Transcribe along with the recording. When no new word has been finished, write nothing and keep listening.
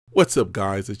What's up,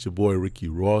 guys? It's your boy Ricky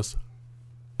Ross,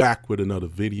 back with another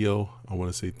video. I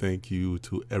want to say thank you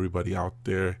to everybody out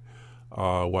there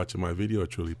watching my video. I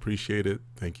truly appreciate it.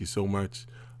 Thank you so much.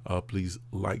 Please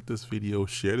like this video,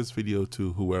 share this video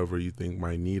to whoever you think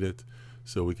might need it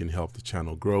so we can help the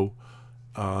channel grow.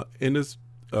 In this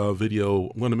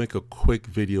video, I'm going to make a quick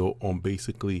video on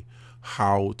basically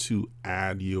how to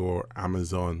add your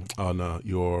Amazon on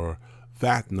your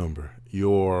VAT number,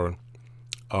 your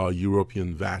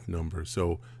European VAT number.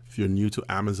 So if you're new to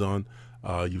Amazon,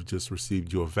 you've just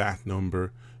received your VAT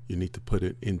number, you need to put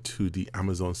it into the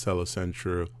Amazon Seller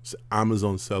Central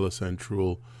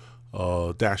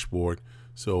dashboard.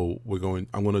 So I'm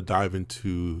going to dive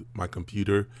into my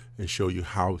computer and show you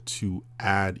how to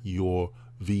add your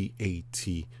VAT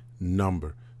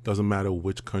number. Doesn't matter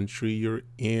which country you're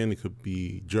in. It could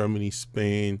be Germany,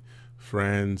 Spain,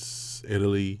 France,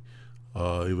 Italy,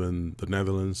 even the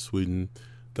Netherlands, Sweden.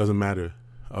 Doesn't matter.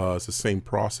 It's the same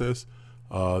process.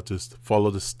 Just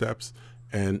follow the steps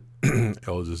and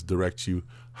it'll just direct you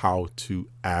how to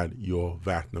add your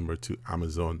VAT number to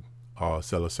Amazon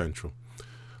Seller Central.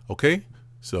 Okay,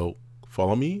 so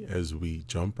follow me as we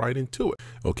jump right into it.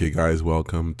 Okay, guys,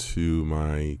 welcome to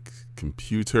my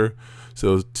computer.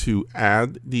 So to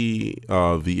add the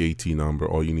VAT number,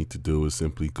 all you need to do is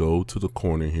simply go to the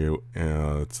corner here.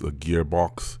 It's a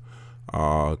gearbox.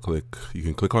 You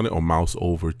can click on it or mouse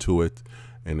over to it,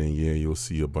 and then you'll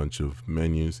see a bunch of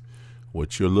menus.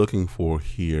 What you're looking for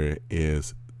here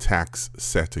is tax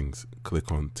settings. Click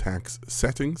on tax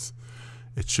settings.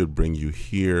 It should bring you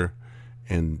here,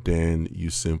 and then you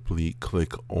simply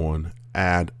click on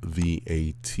add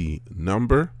VAT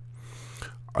number.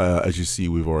 As you see,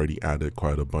 we've already added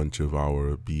quite a bunch of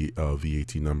our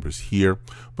VAT numbers here,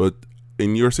 but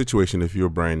in your situation, if you're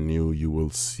brand new, you will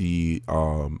see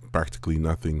practically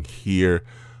nothing here.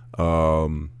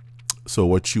 So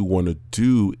what you want to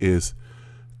do is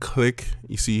click,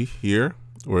 you see here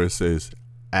where it says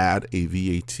add a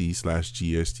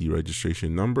VAT/GST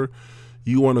registration number.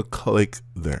 You want to click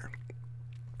there,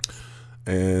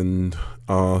 and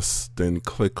then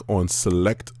click on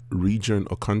select region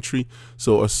or country.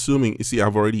 So assuming, you see,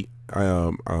 I've already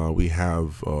we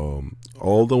have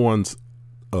all the ones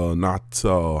not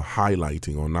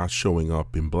highlighting or not showing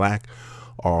up in black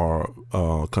are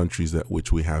countries that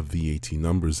which we have VAT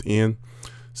numbers in.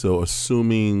 So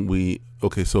assuming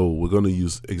so we're going to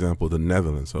use example the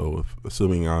Netherlands. So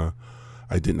assuming I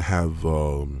didn't have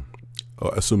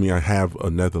assuming I have a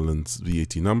Netherlands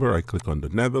VAT number, I click on the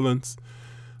Netherlands.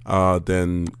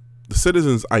 Then the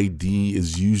citizen's ID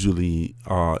is usually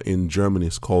in Germany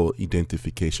it's called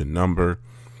identification number.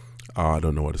 I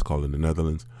don't know what it's called in the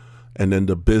Netherlands. And then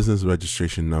the business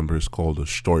registration number is called a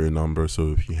Steuer number.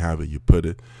 So if you have it, you put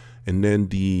it. And then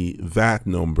the VAT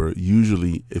number,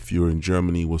 usually if you're in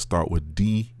Germany, will start with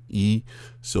DE.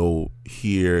 So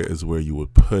here is where you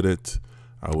would put it.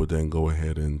 I would then go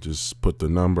ahead and just put the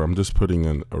number. I'm just putting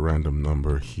in a random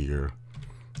number here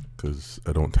because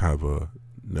I don't have a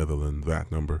Netherlands VAT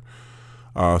number.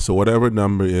 So whatever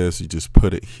number is, you just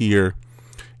put it here.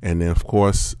 And then of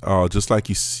course, just like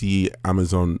you see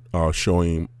Amazon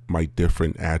showing my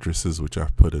different addresses, which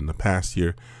I've put in the past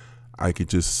here, I could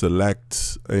just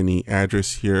select any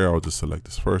address here. I'll just select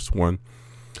this first one.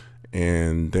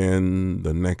 And then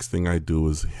the next thing I do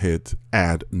is hit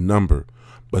add number.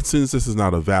 But since this is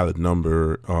not a valid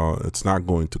number, it's not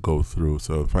going to go through.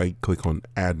 So if I click on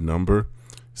add number,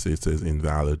 say it says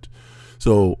invalid.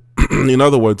 So in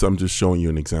other words, I'm just showing you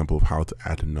an example of how to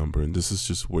add a number, and this is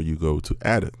just where you go to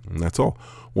add it, and that's all.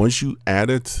 Once you add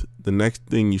it, the next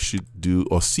thing you should do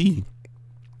or see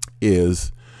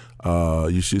is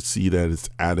you should see that it's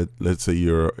added. Let's say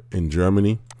you're in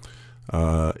Germany,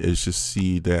 it should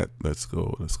see that. Let's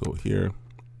go here.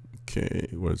 Okay,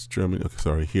 where's Germany? Okay,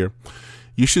 sorry, here.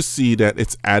 You should see that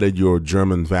it's added your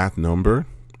German VAT number,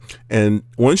 and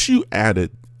once you add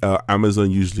it, Amazon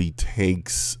usually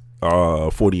takes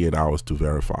 48 hours to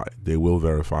verify. They will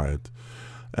verify it.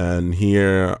 And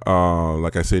here,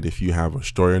 like I said, if you have a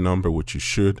Steuer number, which you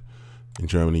should, in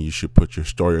Germany, you should put your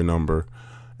Steuer number.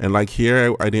 And like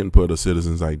here, I didn't put a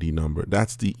citizen's ID number.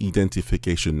 That's the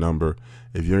identification number.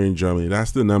 If you're in Germany,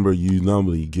 that's the number you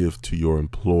normally give to your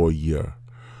employer.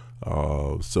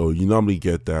 So you normally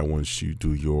get that once you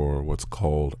do your what's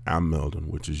called Anmeldung,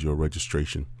 which is your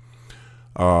registration.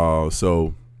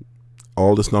 So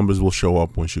all these numbers will show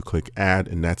up once you click add,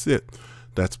 and that's it.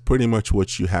 That's pretty much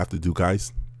what you have to do,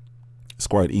 guys. It's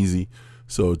quite easy.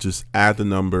 So just add the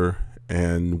number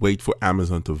and wait for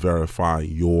Amazon to verify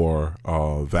your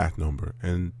VAT number,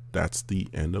 and that's the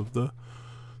end of the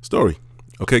story.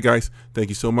 Okay, guys, thank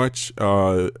you so much.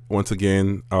 Once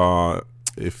again,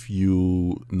 If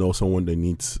you know someone that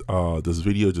needs this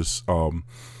video, just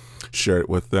share it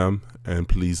with them, and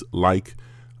please like,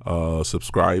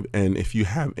 subscribe, and if you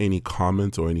have any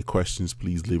comments or any questions,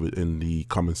 please leave it in the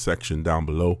comment section down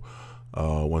below.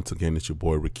 Once again, it's your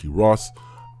boy Ricky Ross.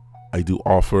 I do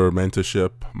offer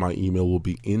mentorship. My email will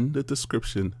be in the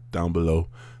description down below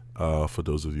for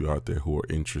those of you out there who are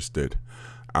interested.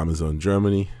 Amazon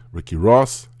Germany, Ricky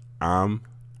Ross. I'm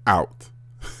out.